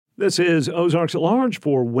This is Ozarks at Large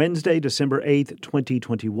for Wednesday, December 8th,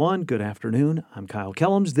 2021. Good afternoon. I'm Kyle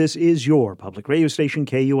Kellums. This is your public radio station,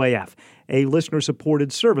 KUAF, a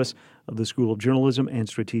listener-supported service of the School of Journalism and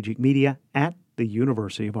Strategic Media at the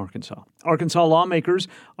University of Arkansas. Arkansas lawmakers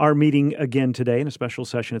are meeting again today in a special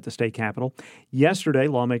session at the state capitol. Yesterday,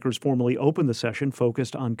 lawmakers formally opened the session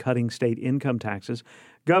focused on cutting state income taxes.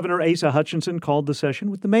 Governor Asa Hutchinson called the session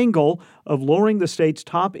with the main goal of lowering the state's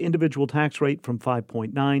top individual tax rate from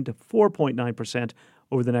 5.9 to 4.9%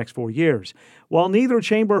 over the next 4 years. While neither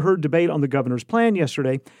chamber heard debate on the governor's plan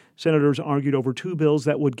yesterday, senators argued over two bills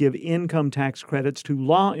that would give income tax credits to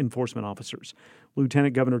law enforcement officers.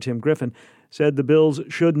 Lieutenant Governor Tim Griffin said the bills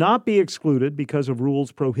should not be excluded because of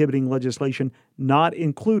rules prohibiting legislation not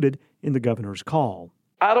included in the governor's call.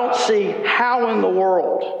 I don't see how in the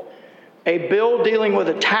world a bill dealing with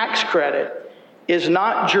a tax credit is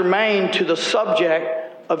not germane to the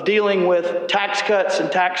subject of dealing with tax cuts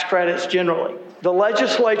and tax credits generally. The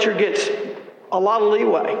legislature gets a lot of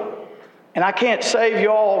leeway, and I can't save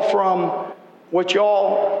y'all from what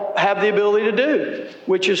y'all have the ability to do,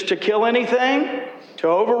 which is to kill anything, to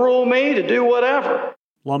overrule me, to do whatever.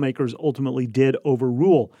 Lawmakers ultimately did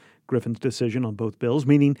overrule Griffin's decision on both bills,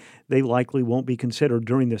 meaning they likely won't be considered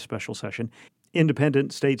during this special session.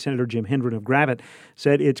 Independent State Senator Jim Hendren of Gravette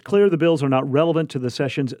said it's clear the bills are not relevant to the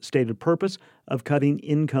session's stated purpose of cutting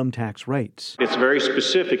income tax rates. It's very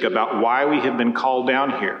specific about why we have been called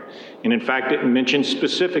down here. And in fact, it mentions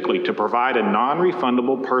specifically to provide a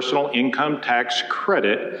non-refundable personal income tax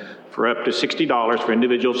credit for up to $60 for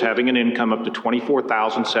individuals having an income up to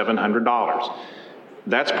 $24,700.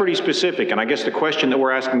 That's pretty specific. And I guess the question that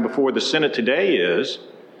we're asking before the Senate today is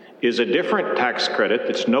a different tax credit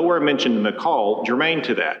that's nowhere mentioned in the call germane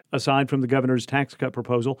to that? Aside from the governor's tax cut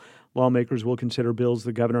proposal, lawmakers will consider bills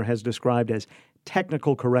the governor has described as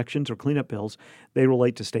technical corrections or cleanup bills. They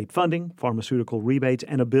relate to state funding, pharmaceutical rebates,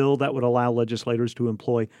 and a bill that would allow legislators to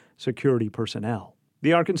employ security personnel.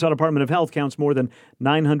 The Arkansas Department of Health counts more than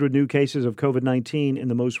 900 new cases of COVID-19 in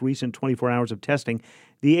the most recent 24 hours of testing.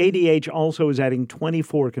 The ADH also is adding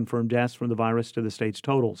 24 confirmed deaths from the virus to the state's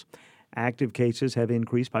totals. Active cases have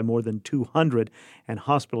increased by more than 200, and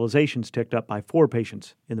hospitalizations ticked up by 4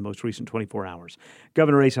 patients in the most recent 24 hours.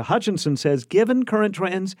 Governor Asa Hutchinson says given current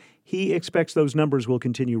trends, he expects those numbers will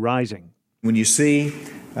continue rising. When you see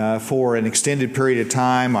for an extended period of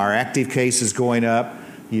time our active cases going up,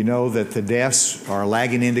 you know that the deaths are a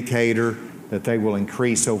lagging indicator that they will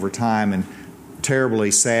increase over time, and terribly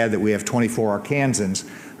sad that we have 24 Arkansans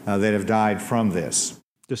that have died from this.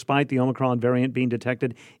 Despite the Omicron variant being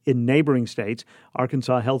detected in neighboring states,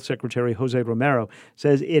 Arkansas Health Secretary Jose Romero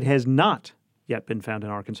says it has not yet been found in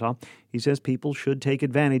Arkansas. He says people should take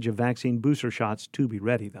advantage of vaccine booster shots to be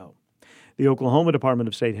ready, though. The Oklahoma Department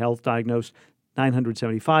of State Health diagnosed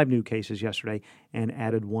 975 new cases yesterday and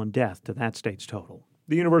added 1 death to that state's total.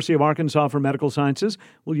 The University of Arkansas for Medical Sciences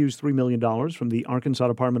will use $3 million from the Arkansas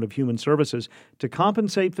Department of Human Services to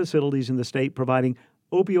compensate facilities in the state providing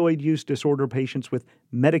opioid use disorder patients with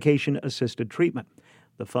medication-assisted treatment.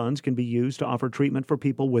 The funds can be used to offer treatment for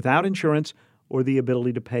people without insurance or the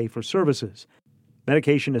ability to pay for services.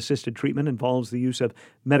 Medication-assisted treatment involves the use of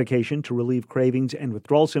medication to relieve cravings and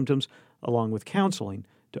withdrawal symptoms, along with counseling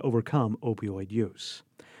to overcome opioid use.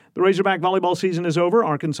 The Razorback volleyball season is over.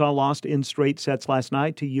 Arkansas lost in straight sets last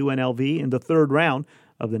night to UNLV in the third round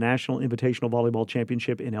of the National Invitational Volleyball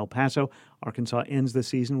Championship in El Paso. Arkansas ends the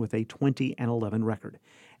season with a 20-11 record.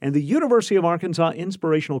 And the University of Arkansas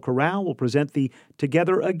Inspirational Chorale will present the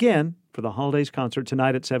Together Again for the Holidays concert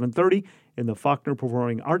tonight at 7:30 in the Faulkner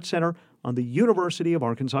Performing Arts Center on the University of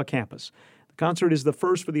Arkansas campus. The concert is the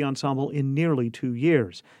first for the ensemble in nearly 2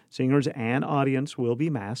 years. Singers and audience will be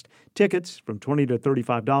masked. Tickets from $20 to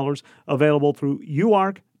 $35 available through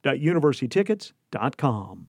uark.universitytickets.com.